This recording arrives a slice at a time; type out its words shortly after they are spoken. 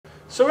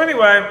So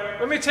anyway,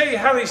 let me tell you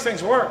how these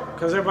things work,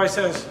 because everybody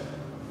says,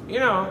 you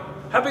know,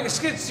 how big a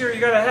skid steer you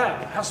got to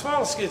have? How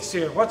small a skid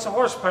steer? What's the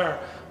horsepower?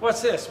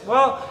 What's this?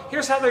 Well,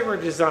 here's how they were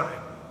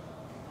designed.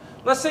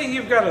 Let's say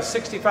you've got a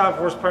 65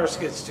 horsepower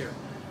skid steer,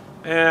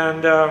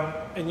 and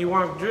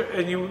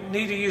you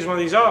need to use one of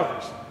these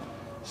augers.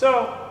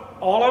 So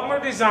all of them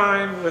are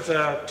designed with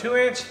a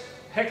 2-inch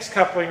hex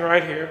coupling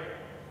right here.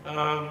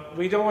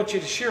 We don't want you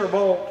to shear a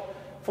bolt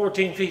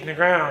 14 feet in the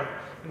ground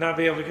and not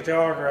be able to get the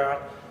auger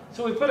out.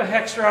 So we put a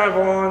hex drive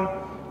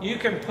on. You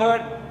can put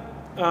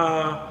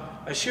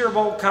a shear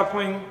bolt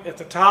coupling at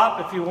the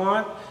top if you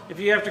want. If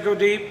you have to go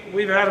deep,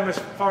 we've had them as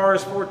far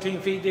as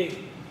 14 feet deep.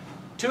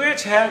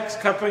 2-inch hex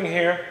coupling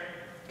here,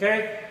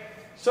 okay?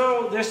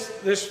 So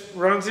this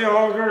runs the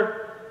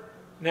auger.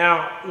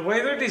 Now, the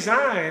way they're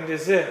designed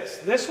is this.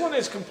 This one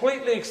is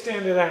completely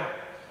extended out.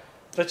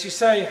 But you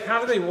say, how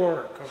do they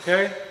work,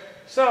 okay?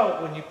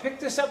 So when you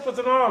pick this up with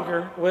an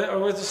auger, or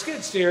with a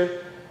skid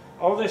steer,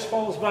 all this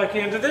folds back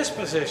into this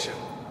position.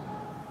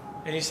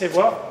 And you say,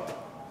 well,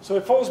 so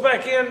it folds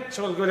back in,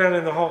 so it'll go down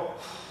in the hole,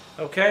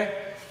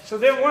 okay? So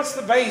then once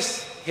the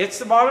base hits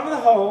the bottom of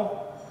the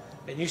hole,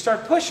 and you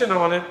start pushing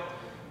on it,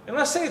 and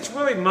let's say it's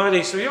really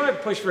muddy, so you don't have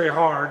to push very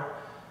hard,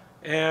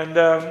 and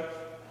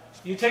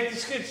you take the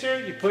skid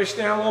steer, you push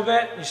down a little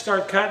bit, and you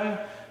start cutting.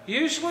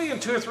 Usually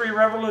in 2 or 3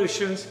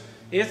 revolutions,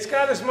 it's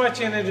got as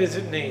much in it as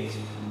it needs.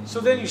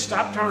 So then you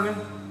stop turning,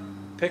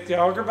 pick the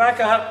auger back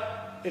up,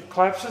 it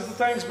collapses the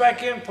things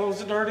back in, pulls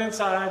the dirt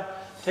inside,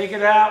 take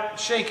it out,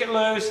 shake it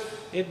loose,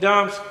 it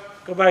dumps,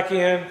 go back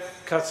in,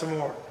 cut some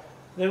more.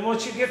 Then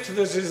once you get to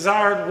the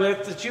desired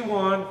width that you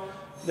want,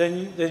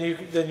 then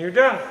you're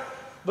done.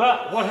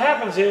 But what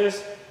happens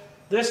is,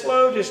 this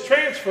load is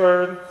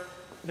transferred.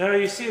 Now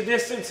you see a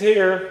distance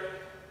here.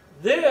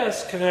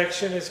 This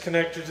connection is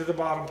connected to the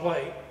bottom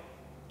plate,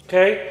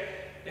 okay?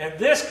 And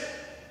this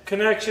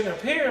connection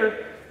up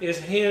here is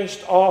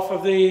hinged off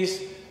of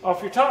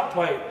your top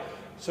plate.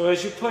 So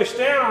as you push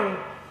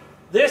down,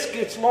 this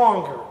gets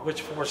longer,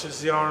 which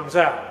forces the arms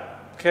out,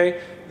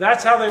 okay?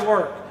 That's how they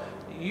work.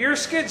 Your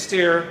skid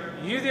steer,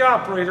 you the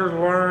operator,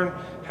 learn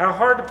how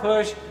hard to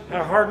push,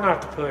 how hard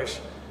not to push.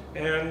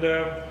 And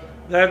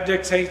that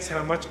dictates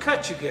how much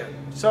cut you get.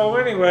 So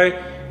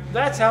anyway,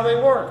 that's how they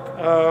work.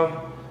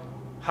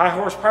 High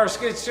horsepower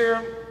skid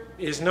steer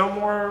is no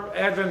more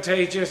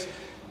advantageous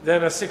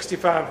than a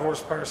 65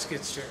 horsepower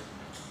skid steer.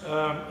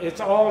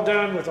 It's all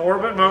done with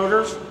orbit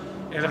motors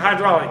and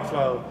hydraulic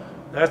flow.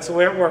 That's the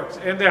way it works,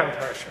 and down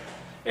pressure.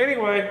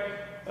 Anyway,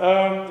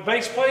 the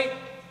base plate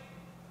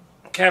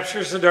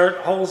captures the dirt,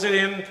 holds it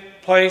in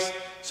place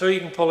so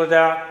you can pull it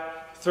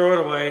out, throw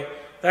it away.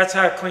 That's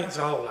how it cleans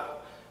the hole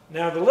out.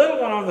 Now the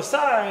little one on the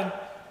side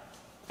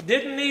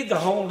didn't need the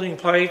holding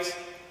plates,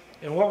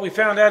 and what we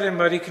found out in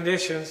muddy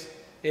conditions,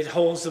 it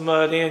holds the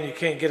mud in, you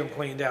can't get them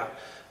cleaned out.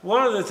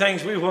 One of the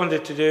things we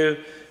wanted to do,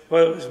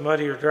 whether it was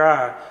muddy or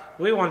dry,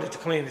 we wanted it to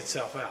clean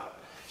itself out.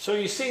 So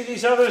you see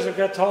these others have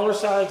got taller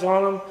sides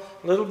on them,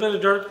 a little bit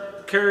of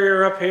dirt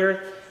carrier up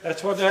here.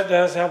 That's what that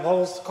does, help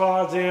holds the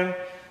clods in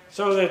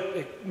so that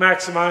it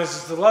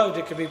maximizes the load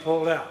that can be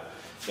pulled out.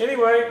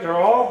 Anyway, they're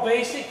all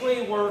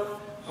basically work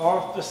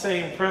off the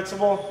same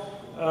principle.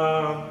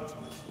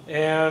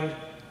 And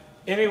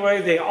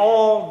anyway, they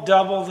all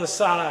double the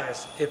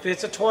size. If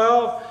it's a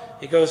 12,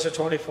 it goes to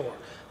 24.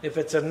 If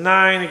it's a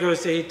 9, it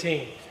goes to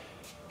 18.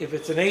 If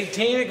it's an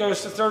 18, it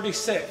goes to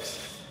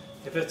 36.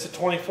 If it's a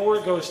 24,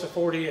 it goes to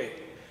 48.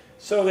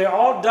 So they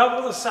all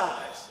double the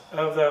size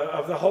of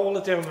the hole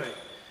that they'll make.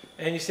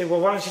 And you say, well,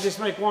 why don't you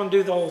just make one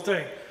do the whole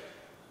thing?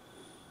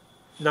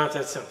 Not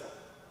that simple,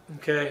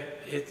 okay?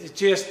 It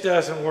just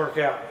doesn't work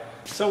out.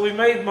 So we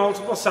made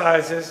multiple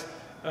sizes.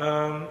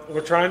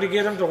 We're trying to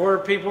get them to where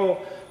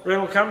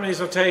rental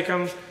companies will take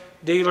them,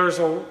 dealers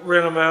will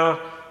rent them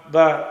out.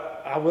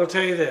 But I will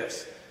tell you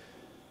this,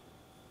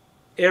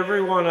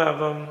 every one of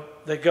them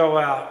that go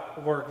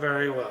out work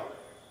very well.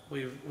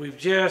 We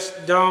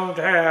just don't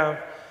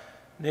have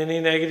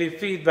any negative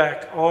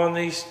feedback on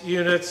these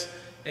units,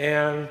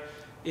 and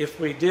if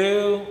we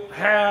do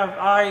have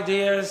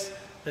ideas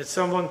that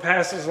someone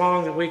passes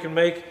along that we can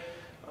make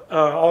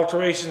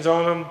alterations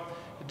on them,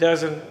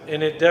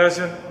 it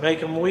doesn't make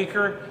them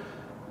weaker,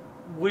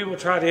 we will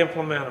try to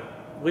implement them.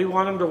 We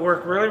want them to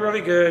work really,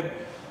 really good.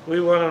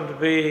 We want them to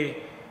be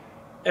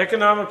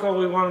economical.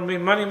 We want them to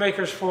be money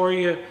makers for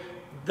you.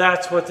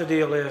 That's what the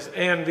deal is,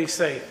 and be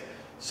safe.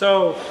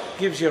 So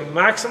gives you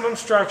maximum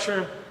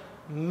structure,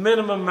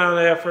 minimum amount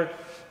of effort,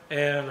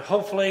 and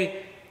hopefully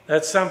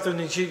that's something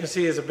that you can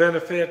see as a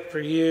benefit for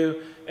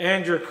you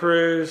and your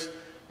crews,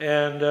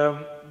 and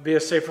be a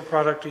safer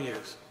product to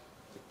use.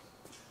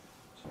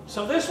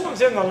 So this one's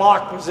in the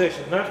lock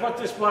position. That's what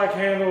this black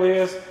handle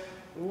is.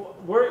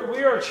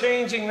 We are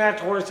changing that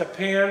towards a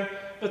pin,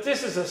 but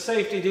this is a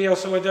safety deal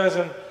so it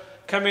doesn't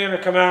come in or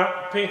come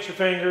out, pinch your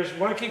fingers. You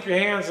want to keep your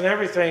hands and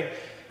everything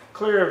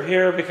clear of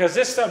here because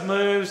this stuff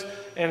moves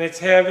and it's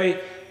heavy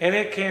and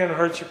it can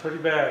hurt you pretty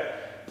bad.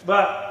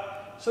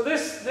 But so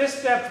this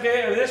depth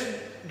gauge, or this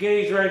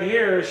gauge right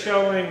here is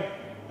showing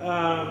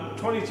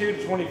 22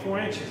 to 24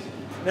 inches.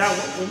 Now,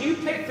 when you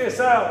pick this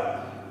up,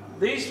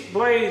 these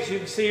blades you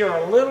can see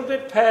are a little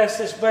bit past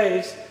this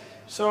base.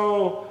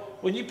 So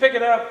when you pick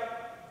it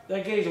up,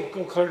 that gauge will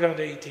go clear down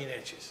to 18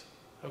 inches.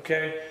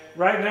 Okay?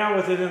 Right now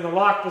with it in the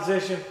lock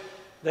position,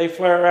 they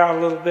flare out a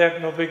little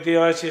bit, no big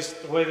deal. That's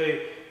just the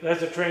way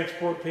that's a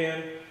transport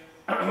pin.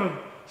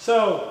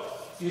 So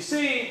you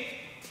see,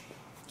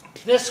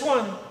 this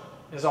one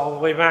is all the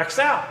way maxed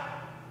out.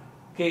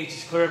 Gauge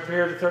is clear up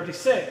here to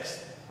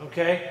 36.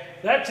 Okay?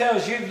 That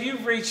tells you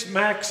you've reached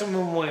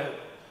maximum width.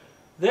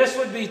 This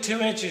would be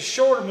 2 inches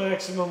short of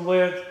maximum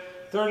width,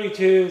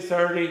 32,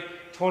 30,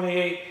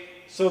 28.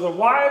 So the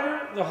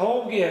wider the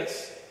hole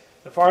gets,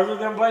 the farther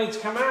them blades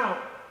come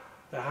out,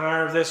 the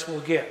higher this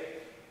will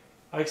get.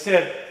 Like I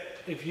said,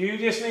 if you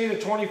just need a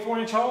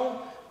 24-inch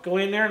hole, go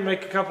in there and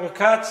make a couple of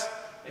cuts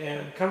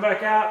and come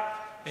back out,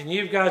 and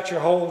you've got your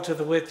hole to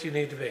the width you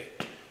need to be.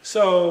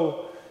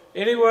 So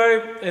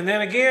anyway, and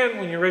then again,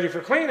 when you're ready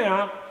for clean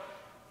out,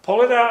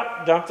 pull it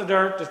out, dump the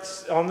dirt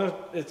that's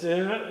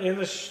in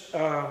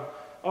the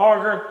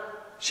auger,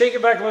 shake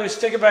it back loose,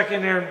 stick it back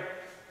in there,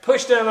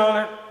 push down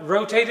on it,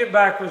 rotate it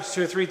backwards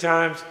 2 or 3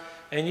 times,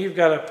 and you've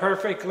got a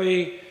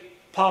perfectly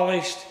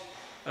polished,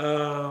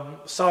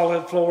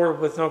 solid floor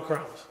with no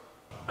crumbs.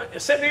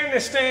 Sitting here in the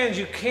stands,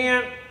 you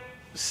can't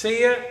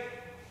see it,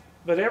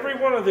 but every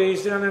one of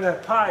these down in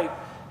that pipe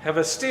have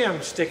a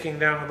stem sticking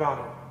down the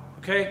bottom.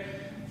 Okay?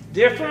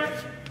 Different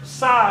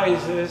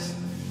sizes,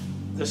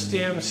 the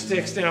stem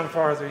sticks down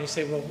farther. And you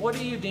say, well, what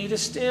do you need a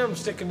stem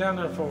sticking down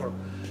there for?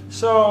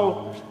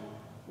 So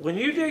when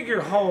you dig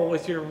your hole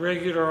with your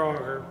regular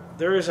auger,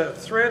 there is a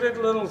threaded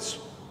little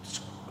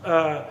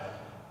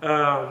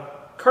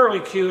curly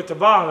cue at the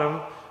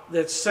bottom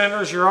that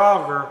centers your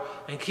auger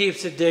and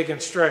keeps it digging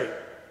straight.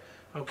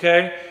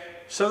 Okay?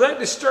 So that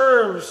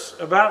disturbs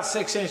about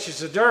 6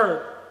 inches of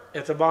dirt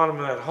at the bottom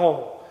of that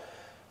hole.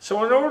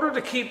 So in order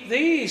to keep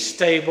these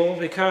stable,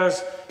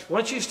 because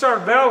once you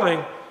start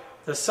belling,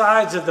 the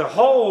sides of the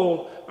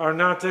hole are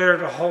not there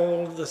to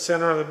hold the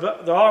center of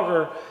the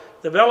auger.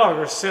 The bell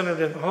auger is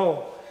centered in the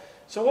hole.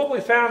 So what we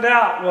found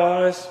out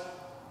was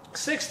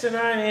 6 to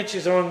 9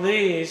 inches on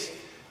these.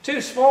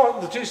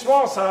 The two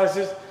small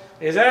sizes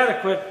is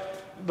adequate,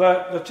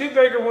 but the 2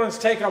 bigger ones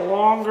take a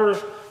longer,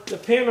 the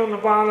pin on the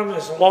bottom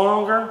is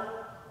longer,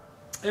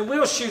 and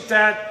we'll shoot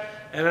that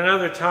at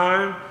another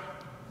time.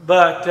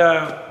 But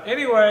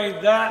anyway,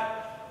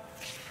 that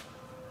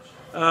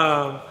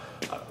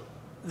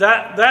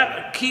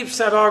keeps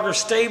that auger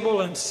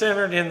stable and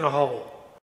centered in the hole.